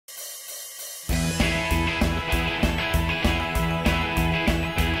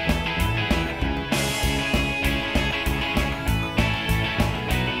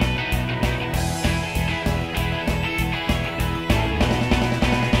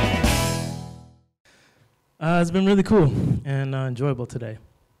It's been really cool and enjoyable today.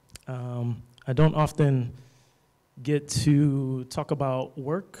 I don't often get to talk about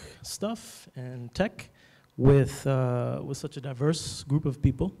work stuff and tech with such a diverse group of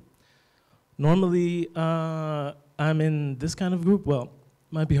people. Normally, I'm in this kind of group. Well,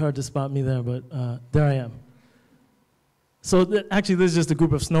 might be hard to spot me there, but there I am. So actually, this is just a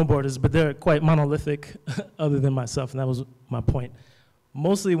group of snowboarders, but they're quite monolithic other than myself, and that was my point.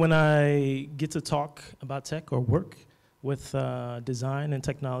 Mostly when I get to talk about tech or work with design and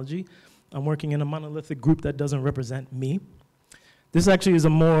technology, I'm working in a monolithic group that doesn't represent me. This actually is a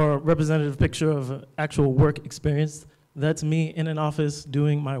more representative picture of actual work experience. That's me in an office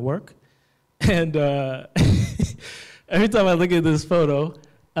doing my work. And every time I look at this photo,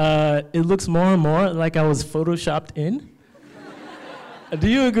 it looks more and more like I was photoshopped in. Do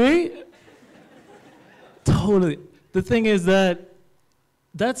you agree? Totally. The thing is that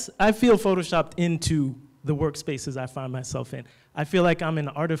I feel photoshopped into the workspaces I find myself in. I feel like I'm an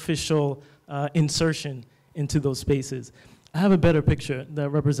artificial insertion into those spaces. I have a better picture that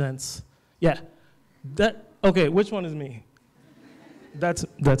represents, okay, which one is me?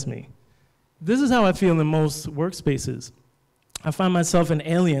 That's me. This is how I feel in most workspaces. I find myself an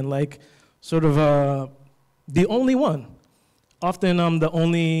alien, like sort of the only one. Often I'm the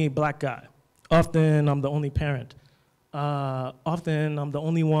only black guy. Often I'm the only parent. Often I'm the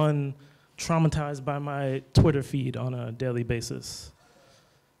only one traumatized by my Twitter feed on a daily basis.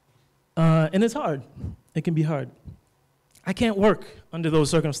 And it's hard. It can be hard. I can't work under those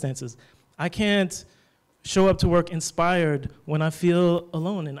circumstances. I can't show up to work inspired when I feel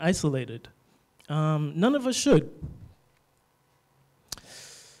alone and isolated. None of us should.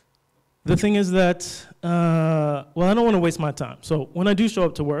 The thing is that, I don't want to waste my time. So when I do show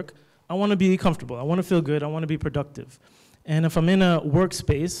up to work, I want to be comfortable. I want to feel good. I want to be productive. And if I'm in a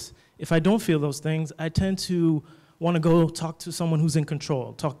workspace, if I don't feel those things, I tend to want to go talk to someone who's in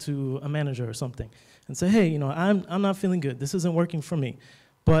control, talk to a manager or something, and say, hey, I'm not feeling good. This isn't working for me.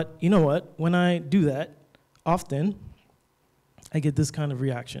 But you know what? When I do that, often I get this kind of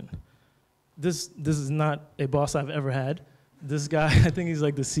reaction. This is not a boss I've ever had. This guy, I think he's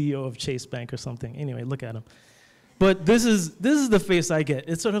like the CEO of Chase Bank or something. Anyway, look at him. But this is the face I get.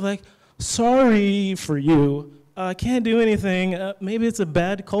 It's sort of like, sorry for you. I can't do anything. Maybe it's a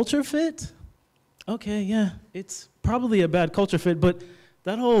bad culture fit? Okay, yeah, it's probably a bad culture fit, but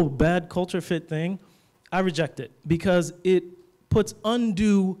that whole bad culture fit thing, I reject it because it puts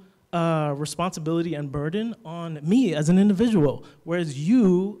undue responsibility and burden on me as an individual, whereas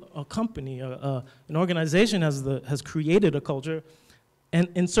you, a company, an organization has created a culture and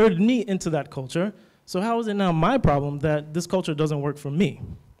inserted me into that culture. So how is it now my problem that this culture doesn't work for me?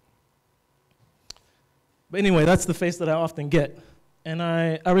 But anyway, that's the face that I often get, and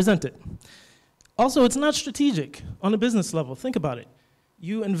I resent it. Also, it's not strategic on a business level. Think about it.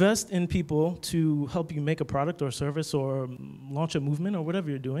 You invest in people to help you make a product or service or launch a movement or whatever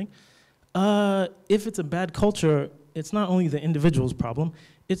you're doing. If it's a bad culture, it's not only the individual's problem,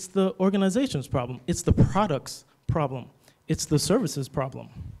 it's the organization's problem. It's the product's problem. It's the service's problem.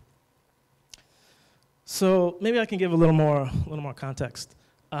 So maybe I can give a little more context.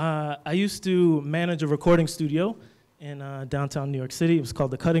 I used to manage a recording studio in downtown New York City. It was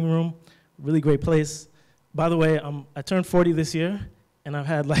called The Cutting Room. Really great place. By the way, I turned 40 this year, and I've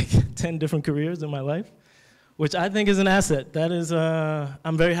had like 10 different careers in my life, which I think is an asset. That is,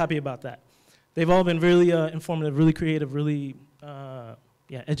 I'm very happy about that. They've all been really informative, really creative, really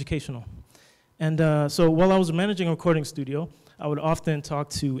educational. And so while I was managing a recording studio, I would often talk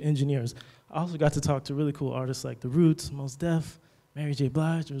to engineers. I also got to talk to really cool artists like The Roots, Mos Def, Mary J.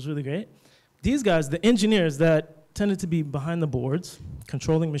 Blige. It was really great. These guys, the engineers that tended to be behind the boards,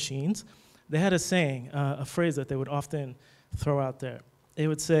 controlling machines, they had a saying, a phrase that they would often throw out there. They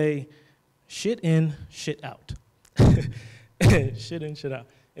would say, shit in, shit out. Shit in, shit out.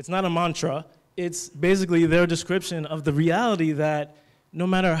 It's not a mantra. It's basically their description of the reality that no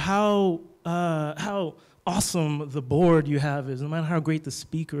matter how awesome the board you have is, no matter how great the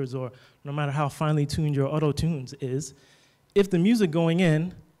speakers or no matter how finely tuned your auto-tunes is, if the music going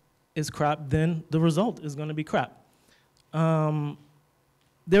in is crap, then the result is going to be crap.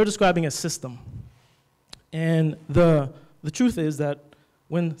 They're describing a system. And the truth is that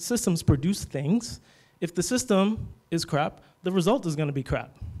when systems produce things, if the system is crap, the result is going to be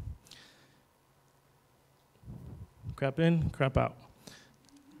crap. Crap in, crap out.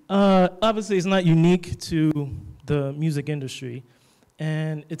 Obviously, it's not unique to the music industry,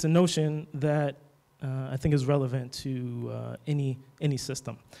 and it's a notion that I think is relevant to any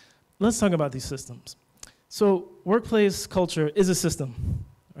system. Let's talk about these systems. So workplace culture is a system,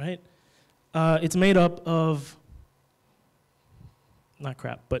 right? It's made up of, not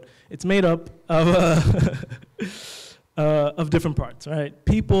crap, but it's made up of different parts, right?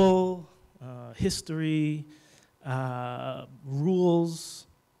 People, history, rules,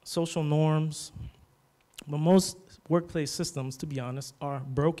 social norms. But most workplace systems, to be honest, are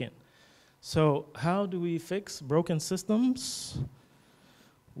broken. So how do we fix broken systems?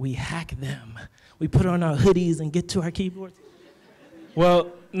 We hack them. We put on our hoodies and get to our keyboards.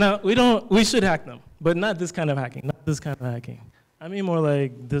 Well, no, we should hack them, but not this kind of hacking, not this kind of hacking. I mean more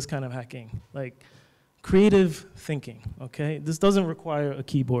like this kind of hacking, like creative thinking, okay? This doesn't require a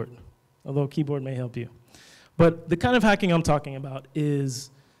keyboard, although a keyboard may help you. But the kind of hacking I'm talking about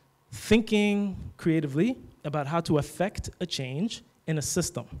is thinking creatively about how to affect a change in a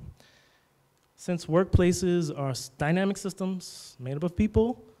system. Since workplaces are dynamic systems made up of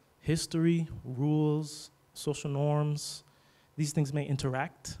people, history, rules, social norms, these things may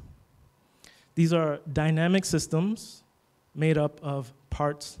interact. These are dynamic systems made up of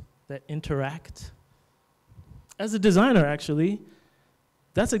parts that interact. As a designer, actually,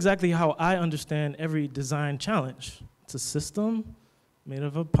 that's exactly how I understand every design challenge. It's a system made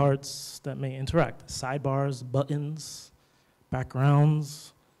up of parts that may interact. Sidebars, buttons,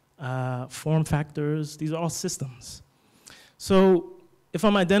 backgrounds, form factors, these are all systems. So if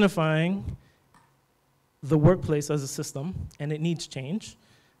I'm identifying the workplace as a system and it needs change,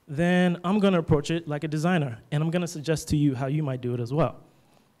 then I'm gonna approach it like a designer, and I'm gonna suggest to you how you might do it as well.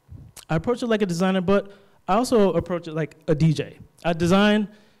 I approach it like a designer, but I also approach it like a DJ. I design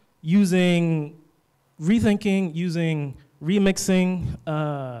using rethinking, using remixing,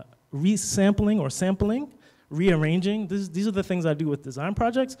 resampling or sampling, rearranging. These are the things I do with design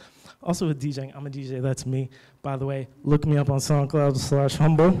projects. Also with DJing, I'm a DJ, that's me. By the way, look me up on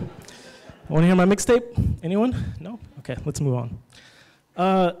SoundCloud/Humble. Want to hear my mixtape? Anyone? No? Okay, let's move on.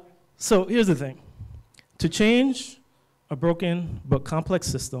 So here's the thing. To change a broken but complex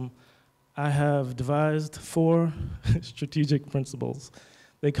system, I have devised 4 strategic principles.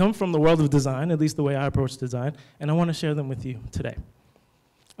 They come from the world of design, at least the way I approach design, and I want to share them with you today.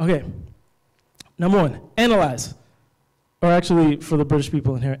 Okay, number 1, analyze. Or actually, for the British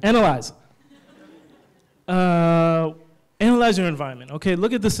people in here, analyze. Analyze your environment, okay?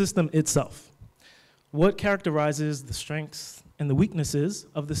 Look at the system itself. What characterizes the strengths and the weaknesses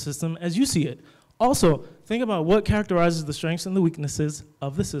of the system as you see it? Also, think about what characterizes the strengths and the weaknesses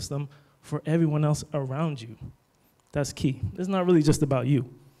of the system for everyone else around you. That's key. It's not really just about you.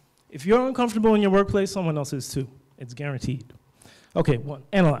 If you're uncomfortable in your workplace, someone else is too. It's guaranteed. Okay, 1,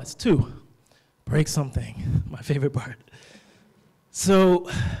 analyze. 2, break something, my favorite part. So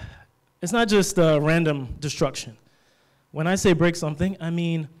it's not just random destruction. When I say break something, I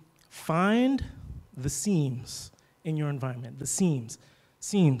mean find the seams in your environment, the seams,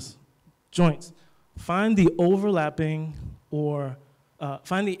 joints. Find the overlapping or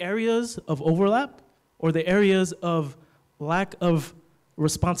find the areas of overlap or the areas of lack of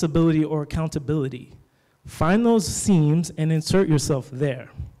responsibility or accountability. Find those seams and insert yourself there.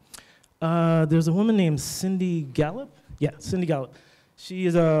 There's a woman named Cindy Gallup. Yeah, Cindy Gallup.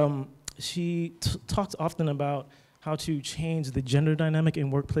 She talks often about how to change the gender dynamic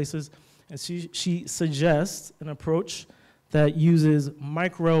in workplaces, and she suggests an approach that uses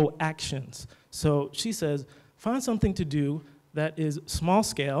micro actions. So she says, find something to do that is small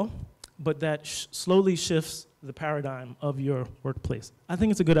scale, but that slowly shifts the paradigm of your workplace. I think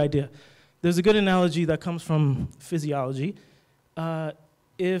it's a good idea. There's a good analogy that comes from physiology.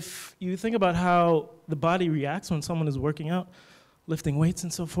 If you think about how the body reacts when someone is working out, lifting weights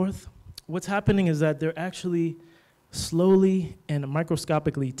and so forth, what's happening is that they're actually slowly and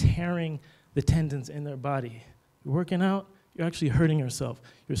microscopically tearing the tendons in their body. You're working out, you're actually hurting yourself.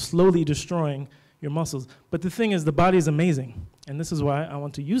 You're slowly destroying your muscles. But the thing is, the body is amazing. And this is why I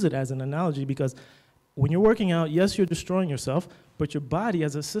want to use it as an analogy, because when you're working out, yes, you're destroying yourself, but your body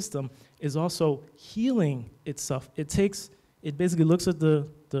as a system is also healing itself. It basically looks at the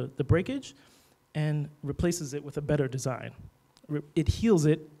breakage and replaces it with a better design. It heals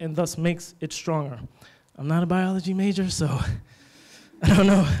it and thus makes it stronger. I'm not a biology major, so I don't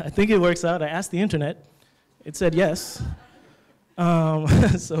know. I think it works out. I asked the internet. It said yes.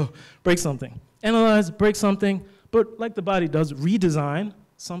 So break something. Analyze, break something, but like the body does, redesign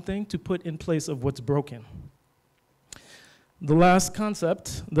something to put in place of what's broken. The last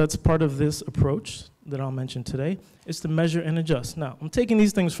concept that's part of this approach that I'll mention today is to measure and adjust. Now, I'm taking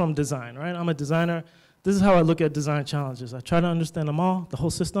these things from design, right? I'm a designer. This is how I look at design challenges. I try to understand them all, the whole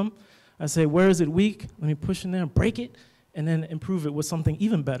system. I say, where is it weak? Let me push in there and break it, and then improve it with something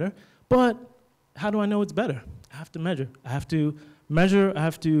even better. But how do I know it's better? I have to measure. I have to measure, I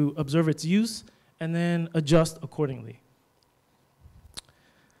have to observe its use, and then adjust accordingly.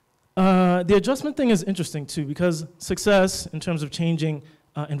 The adjustment thing is interesting too, because success in terms of changing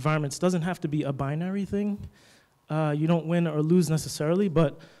environments doesn't have to be a binary thing. You don't win or lose necessarily,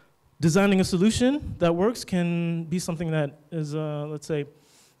 but designing a solution that works can be something that is, let's say,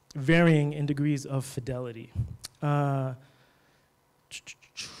 varying in degrees of fidelity. Yeah.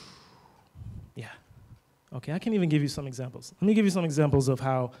 Okay, I can even give you some examples. Let me give you some examples of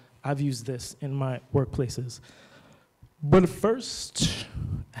how I've used this in my workplaces. But first,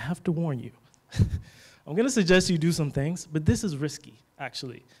 I have to warn you. I'm gonna suggest you do some things, but this is risky,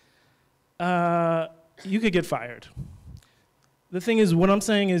 actually. You could get fired. The thing is, what I'm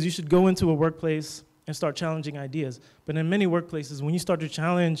saying is you should go into a workplace and start challenging ideas. But in many workplaces, when you start to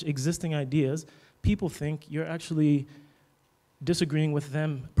challenge existing ideas, people think you're actually disagreeing with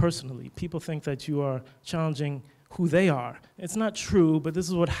them personally. People think that you are challenging who they are. It's not true, but this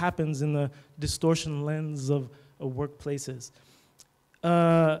is what happens in the distortion lens of workplaces.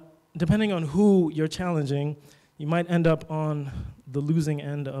 Depending on who you're challenging, you might end up on the losing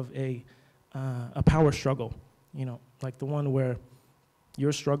end of a power struggle, you know, like the one where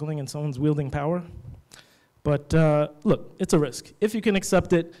you're struggling and someone's wielding power. But look, it's a risk. If you can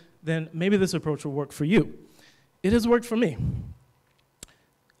accept it, then maybe this approach will work for you. It has worked for me.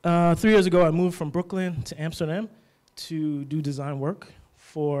 3 years ago, I moved from Brooklyn to Amsterdam to do design work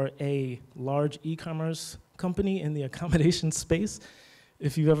for a large e-commerce company in the accommodation space.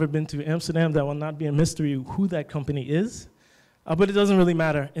 If you've ever been to Amsterdam, that will not be a mystery who that company is. But it doesn't really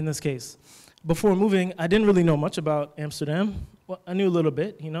matter in this case. Before moving, I didn't really know much about Amsterdam. Well, I knew a little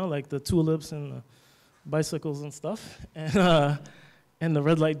bit, you know, like the tulips and the bicycles and stuff, and the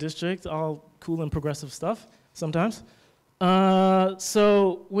red light district, all cool and progressive stuff sometimes.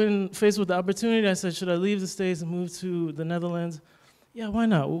 So when faced with the opportunity, I said, should I leave the States and move to the Netherlands? Yeah, why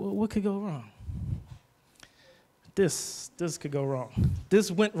not? What could go wrong? This could go wrong.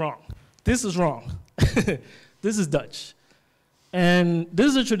 This went wrong. This is wrong. This is Dutch. And this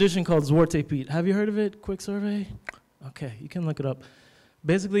is a tradition called Zwarte Piet. Have you heard of it? Quick survey? Okay, you can look it up.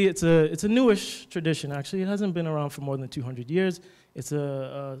 Basically, it's a newish tradition, actually. It hasn't been around for more than 200 years. It's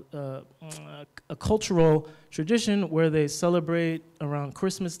a cultural tradition where they celebrate around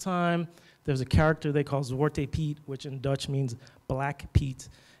Christmas time. There's a character they call Zwarte Piet, which in Dutch means Black Pete.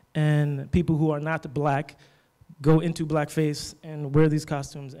 And people who are not black go into blackface and wear these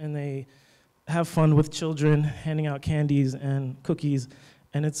costumes, and they have fun with children, handing out candies and cookies.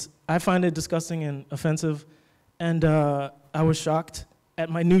 And I find it disgusting and offensive. And I was shocked at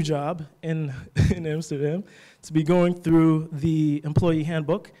my new job in Amsterdam to be going through the employee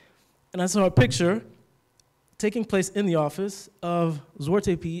handbook, and I saw a picture taking place in the office of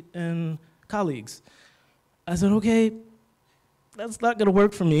Zwarte Piet and colleagues. I said, okay, that's not gonna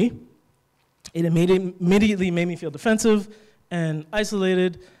work for me. It immediately made me feel defensive and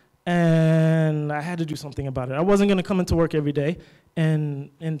isolated, and I had to do something about it. I wasn't gonna come into work every day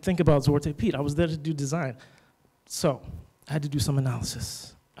and think about Zwarte Piet. I was there to do design. So I had to do some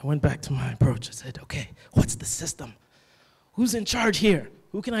analysis. I went back to my approach. I said, okay, what's the system? Who's in charge here?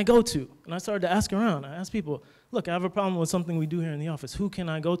 Who can I go to? And I started to ask around. I asked people, look, I have a problem with something we do here in the office. Who can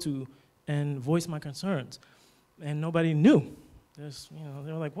I go to and voice my concerns? And nobody knew.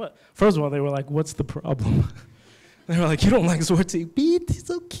 They were like, what? First of all, they were like, what's the problem? They were like, you don't like Zwarte Piet? He's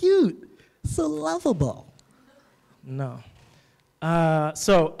so cute, so lovable. No.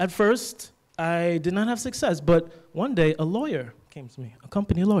 So at first, I did not have success, but one day a lawyer came to me, a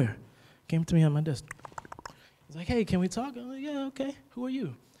company lawyer, came to me on my desk. He's like, hey, can we talk? I'm like, yeah, okay, who are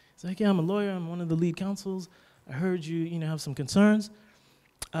you? He's like, yeah, I'm a lawyer, I'm one of the lead counsels. I heard you have some concerns,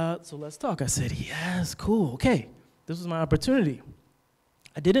 so let's talk. I said, yes, cool, okay. This was my opportunity.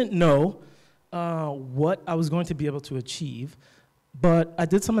 I didn't know what I was going to be able to achieve, but I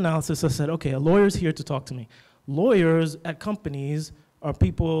did some analysis. I said, okay, a lawyer's here to talk to me. Lawyers at companies are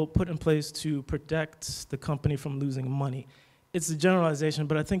people put in place to protect the company from losing money. It's a generalization,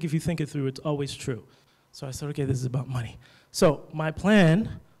 but I think if you think it through, it's always true. So I said, okay, this is about money. So my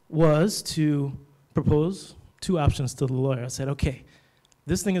plan was to propose 2 options to the lawyer. I said, okay,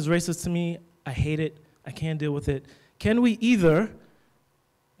 this thing is racist to me. I hate it. I can't deal with it. Can we either,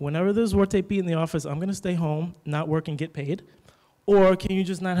 whenever there's Zwarte Piet in the office, I'm gonna stay home, not work and get paid, or can you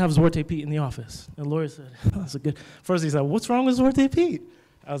just not have Zwarte Piet in the office? And the lawyer said, that's a good, first he said, what's wrong with Zwarte Piet?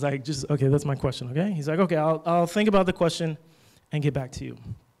 I was like, okay, that's my question, okay? He's like, okay, I'll think about the question and get back to you.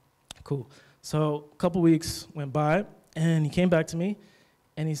 Cool. So a couple weeks went by, and he came back to me,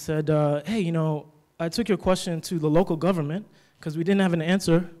 and he said, hey, I took your question to the local government, because we didn't have an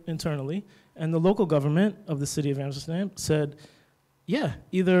answer internally, and the local government of the city of Amsterdam said, yeah,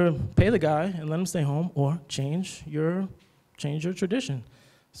 either pay the guy and let him stay home or change your tradition.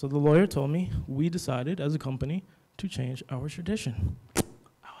 So the lawyer told me we decided as a company to change our tradition. I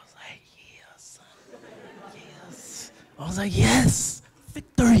was like, yes, yes. I was like, yes,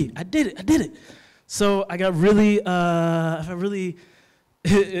 victory. I did it. So I got really, I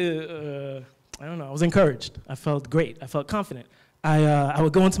don't know, I was encouraged. I felt great. I felt confident. I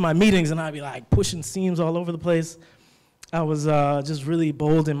would go into my meetings and I'd be like pushing seams all over the place. I was just really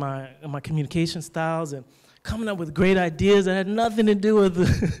bold in my communication styles and coming up with great ideas that had nothing to do with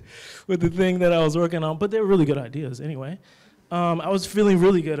the thing that I was working on, but they were really good ideas anyway. I was feeling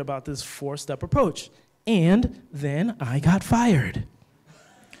really good about this 4-step approach. And then I got fired.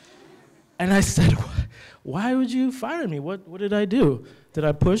 And I said, why would you fire me? What did I do? Did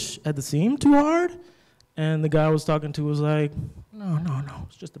I push at the seam too hard? And the guy I was talking to was like, no,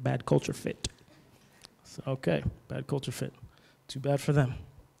 it's just a bad culture fit. So, okay, bad culture fit. Too bad for them.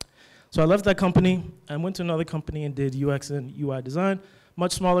 So I left that company. I went to another company and did UX and UI design.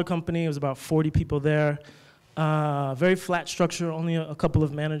 Much smaller company. It was about 40 people there. Very flat structure, only a couple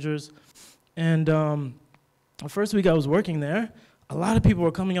of managers. And the first week I was working there, a lot of people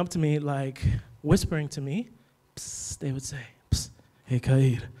were coming up to me, like whispering to me. Psst, they would say, psst, hey,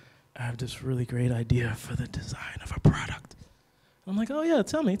 Qa'id, I have this really great idea for the design of a product. I'm like, oh yeah,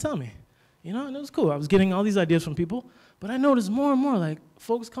 tell me. You know, and it was cool. I was getting all these ideas from people, but I noticed more and more, like,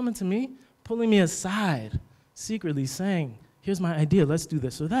 folks coming to me, pulling me aside, secretly saying, here's my idea, let's do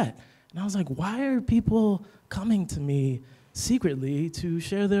this or that. And I was like, why are people coming to me secretly to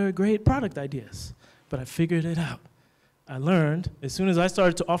share their great product ideas? But I figured it out. I learned, as soon as I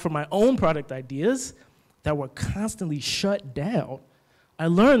started to offer my own product ideas that were constantly shut down, I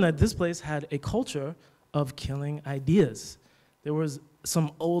learned that this place had a culture of killing ideas. There was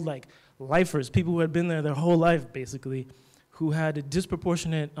some old, like, lifers, people who had been there their whole life, basically, who had a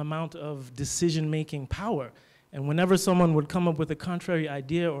disproportionate amount of decision-making power. And whenever someone would come up with a contrary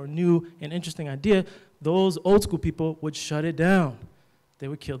idea or new and interesting idea, those old school people would shut it down. They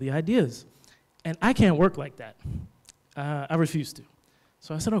would kill the ideas. And I can't work like that. I refused to.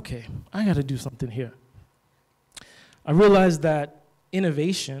 So I said, okay, I gotta do something here. I realized that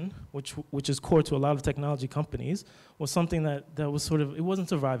innovation, which is core to a lot of technology companies, was something that was sort of, it wasn't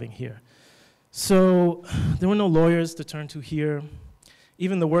surviving here. So there were no lawyers to turn to here.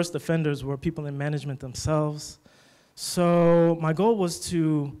 Even the worst offenders were people in management themselves. So my goal was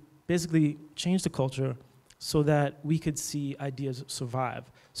to basically change the culture so that we could see ideas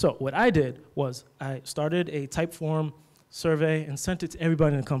survive. So what I did was I started a type form survey and sent it to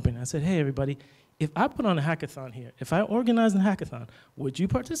everybody in the company. I said, hey, everybody, if I put on a hackathon here, if I organize a hackathon, would you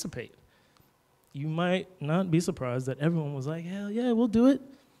participate? You might not be surprised that everyone was like, hell yeah, we'll do it.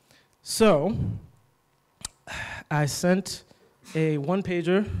 So I sent a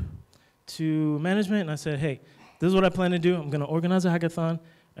one-pager to management, and I said, hey, this is what I plan to do. I'm going to organize a hackathon.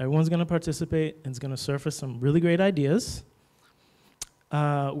 Everyone's going to participate, and it's going to surface some really great ideas.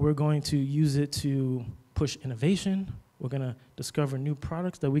 We're going to use it to push innovation. We're going to discover new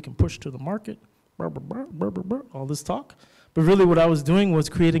products that we can push to the market. All this talk. But really what I was doing was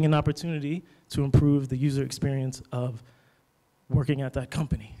creating an opportunity to improve the user experience of working at that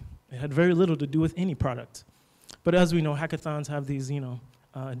company. It had very little to do with any product. But as we know, hackathons have these,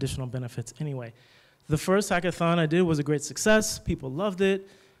 additional benefits anyway. The first hackathon I did was a great success. People loved it.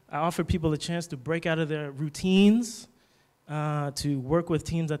 I offered people a chance to break out of their routines, to work with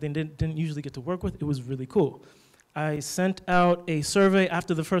teams that they didn't usually get to work with. It was really cool. I sent out a survey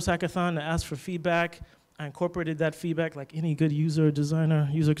after the first hackathon to ask for feedback. I incorporated that feedback like any good user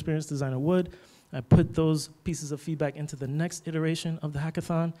experience designer would. I put those pieces of feedback into the next iteration of the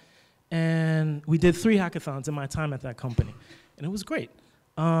hackathon. And we did 3 hackathons in my time at that company. And it was great.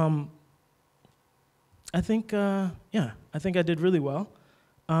 I think I did really well.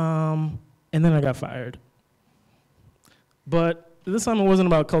 And then I got fired. But this time it wasn't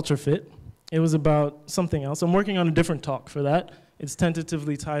about culture fit. It was about something else. I'm working on a different talk for that. It's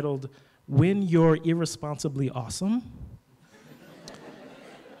tentatively titled, When You're Irresponsibly Awesome.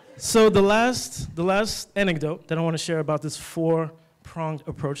 So the last anecdote that I want to share about this 4-pronged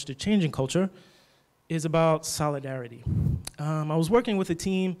approach to changing culture is about solidarity. I was working with a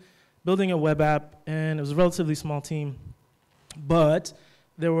team, building a web app, and it was a relatively small team, but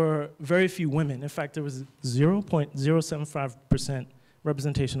there were very few women. In fact, there was 0.075%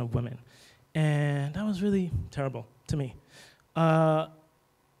 representation of women. And that was really terrible to me.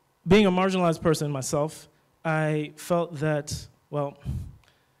 Being a marginalized person myself, I felt that, well,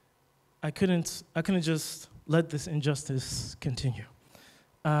 I couldn't just let this injustice continue.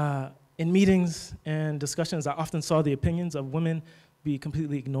 In meetings and discussions, I often saw the opinions of women be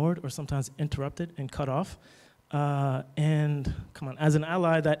completely ignored or sometimes interrupted and cut off. And come on, as an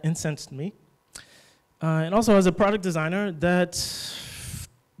ally, that incensed me. And also as a product designer, that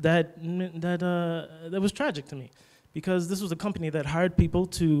was tragic to me, because this was a company that hired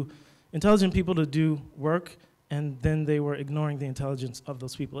intelligent people to do work, and then they were ignoring the intelligence of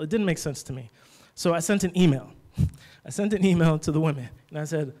those people. It didn't make sense to me. So I sent an email. I sent an email to the women, and I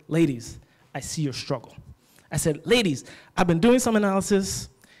said, ladies, I see your struggle. I said, ladies, I've been doing some analysis,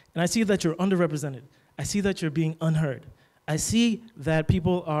 and I see that you're underrepresented. I see that you're being unheard. I see that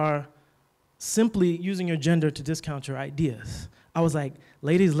people are simply using your gender to discount your ideas. I was like,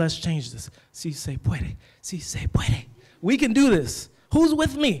 ladies, let's change this. Si se puede. Si se puede. We can do this. Who's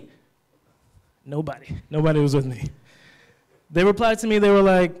with me? Nobody. Nobody was with me. They replied to me, they were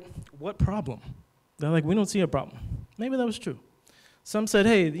like, what problem? They're like, we don't see a problem. Maybe that was true. Some said,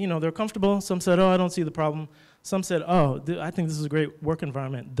 hey, they're comfortable. Some said, oh, I don't see the problem. Some said, oh, I think this is a great work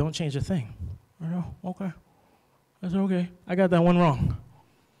environment. Don't change a thing. I go, okay. I said, okay. I got that one wrong.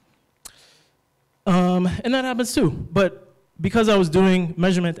 And that happens too. But because I was doing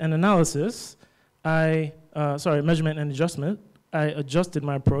measurement and analysis, measurement and adjustment, I adjusted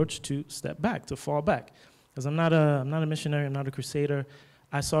my approach to step back, to fall back. Because I'm not a missionary, I'm not a crusader.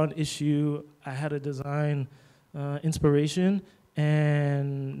 I saw an issue, I had a design inspiration,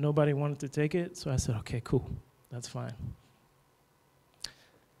 and nobody wanted to take it, so I said, okay, cool, that's fine.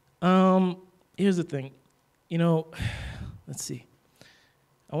 Here's the thing, let's see.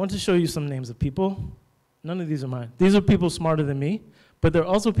 I want to show you some names of people. None of these are mine. These are people smarter than me, but there are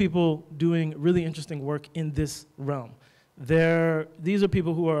also people doing really interesting work in this realm. These are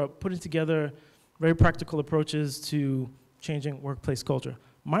people who are putting together very practical approaches to changing workplace culture.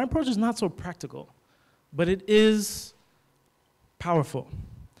 My approach is not so practical, but it is powerful.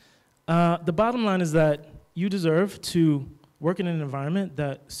 The bottom line is that you deserve to work in an environment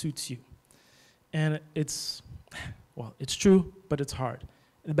that suits you. And it's true, but it's hard.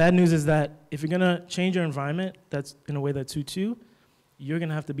 The bad news is that if you're gonna change your environment that's in a way that suits you, you're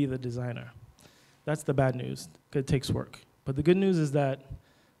gonna have to be the designer. That's the bad news, because it takes work. But the good news is that,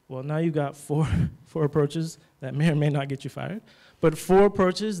 well, now you've got four approaches that may or may not get you fired, but 4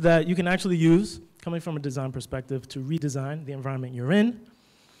 approaches that you can actually use, coming from a design perspective, to redesign the environment you're in.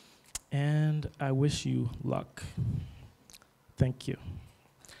 And I wish you luck. Thank you.